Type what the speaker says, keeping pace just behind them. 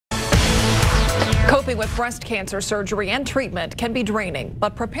Coping with breast cancer surgery and treatment can be draining,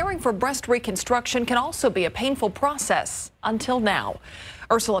 but preparing for breast reconstruction can also be a painful process until now.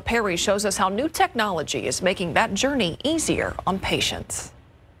 Ursula Perry shows us how new technology is making that journey easier on patients.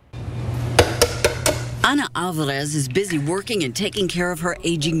 Ana Alvarez is busy working and taking care of her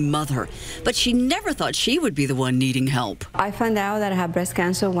aging mother, but she never thought she would be the one needing help. I found out that I had breast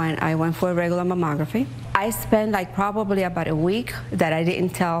cancer when I went for a regular mammography. I spent probably about a week that I didn't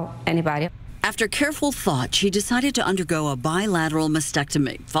tell anybody. After careful thought, she decided to undergo a bilateral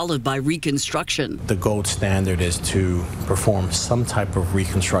mastectomy, followed by reconstruction. The gold standard is to perform some type of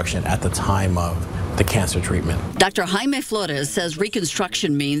reconstruction at the time of the cancer treatment. Dr. Jaime Flores says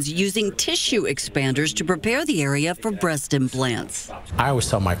reconstruction means using tissue expanders to prepare the area for breast implants. I always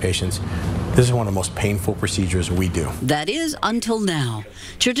tell my patients, this is one of the most painful procedures we do. That is, until now.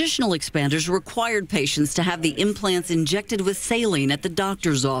 Traditional expanders required patients to have the implants injected with saline at the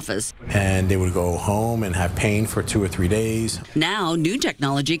doctor's office. And they would go home and have pain for 2 or 3 days. Now, new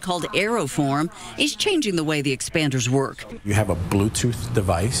technology called AeroForm is changing the way the expanders work. You have a Bluetooth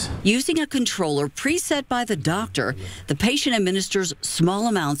device. Using a controller preset by the doctor, the patient administers small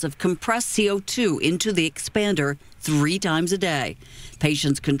amounts of compressed CO2 into the expander 3 times a day.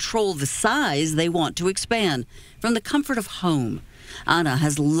 Patients control the size they want to expand from the comfort of home. Ana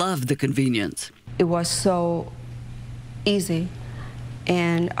has loved the convenience. It was so easy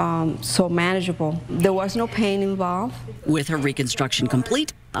and so manageable. There was no pain involved. With her reconstruction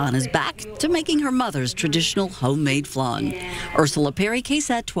complete, Ana's back to making her mother's traditional homemade flan. Ursula Perry,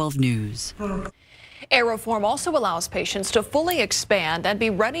 KSAT 12 News. AeroForm also allows patients to fully expand and be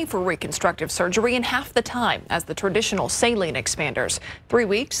ready for reconstructive surgery in half the time as the traditional saline expanders, 3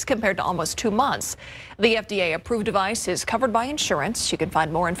 weeks compared to almost 2 months. The FDA-approved device is covered by insurance. You can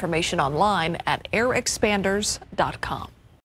find more information online at airexpanders.com.